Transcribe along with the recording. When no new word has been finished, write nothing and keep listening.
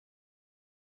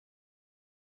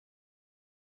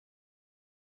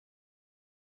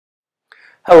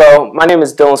Hello, my name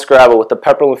is Dylan Scrabble with the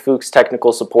Pepperl+Fuchs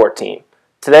technical support team.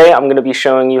 Today I'm going to be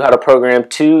showing you how to program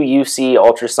two UC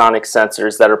ultrasonic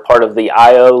sensors that are part of the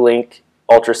IO-Link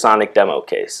ultrasonic demo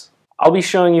case. I'll be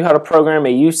showing you how to program a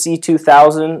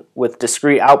UC2000 with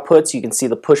discrete outputs. You can see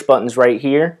the push buttons right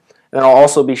here. And I'll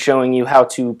also be showing you how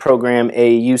to program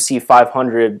a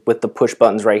UC500 with the push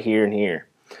buttons right here and here.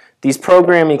 These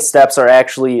programming steps are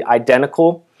actually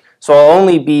identical. So I'll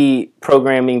only be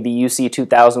programming the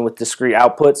UC2000 with discrete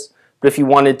outputs, but if you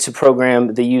wanted to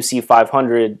program the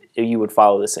UC500, you would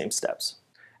follow the same steps.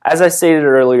 As I stated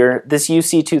earlier, this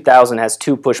UC2000 has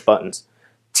two push buttons.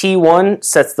 T1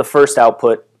 sets the first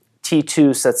output,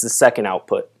 T2 sets the second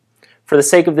output. For the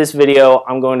sake of this video,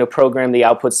 I'm going to program the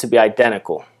outputs to be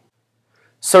identical.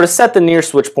 So to set the near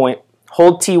switch point,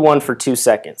 hold T1 for 2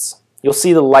 seconds. You'll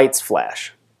see the lights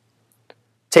flash.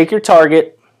 Take your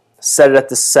target, set it at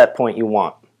the set point you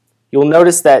want. You'll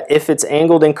notice that if it's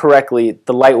angled incorrectly,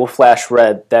 the light will flash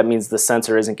red. That means the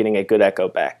sensor isn't getting a good echo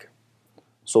back.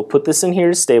 So we'll put this in here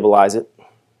to stabilize it.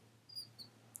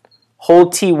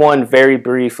 Hold T1 very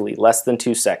briefly, less than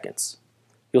 2 seconds.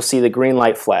 You'll see the green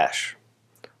light flash.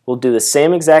 We'll do the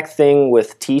same exact thing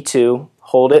with T2.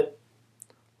 Hold it,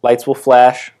 lights will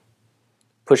flash,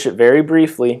 push it very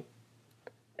briefly,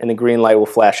 and the green light will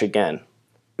flash again.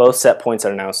 Both set points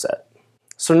are now set.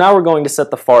 So now we're going to set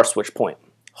the far switch point.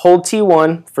 Hold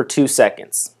T1 for 2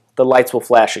 seconds. The lights will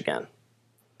flash again.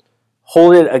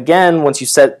 Hold it again once you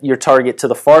set your target to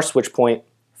the far switch point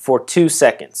for 2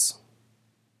 seconds.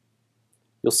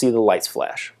 You'll see the lights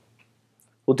flash.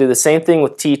 We'll do the same thing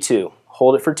with T2.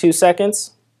 Hold it for 2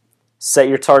 seconds. Set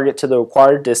your target to the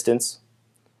required distance.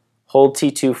 Hold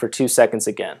T2 for 2 seconds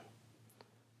again.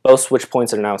 Both switch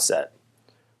points are now set.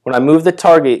 When I move the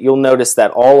target, you'll notice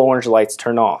that all orange lights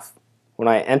turn off. When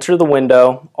I enter the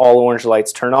window, all orange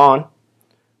lights turn on.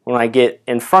 When I get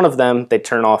in front of them, they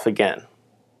turn off again.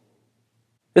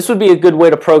 This would be a good way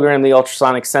to program the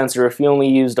ultrasonic sensor if you only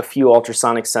used a few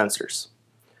ultrasonic sensors.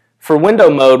 For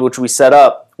window mode, which we set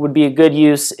up, would be a good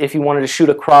use if you wanted to shoot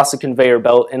across a conveyor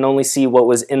belt and only see what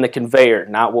was in the conveyor,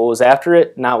 not what was after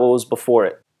it, not what was before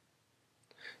it.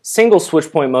 Single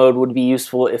switch point mode would be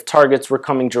useful if targets were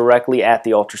coming directly at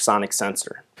the ultrasonic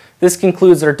sensor. This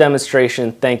concludes our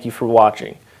demonstration. Thank you for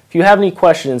watching. If you have any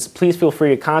questions, please feel free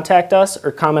to contact us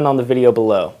or comment on the video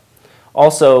below.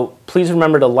 Also, please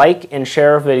remember to like and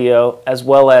share our video as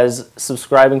well as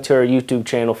subscribing to our YouTube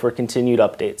channel for continued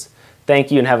updates. Thank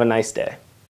you and have a nice day.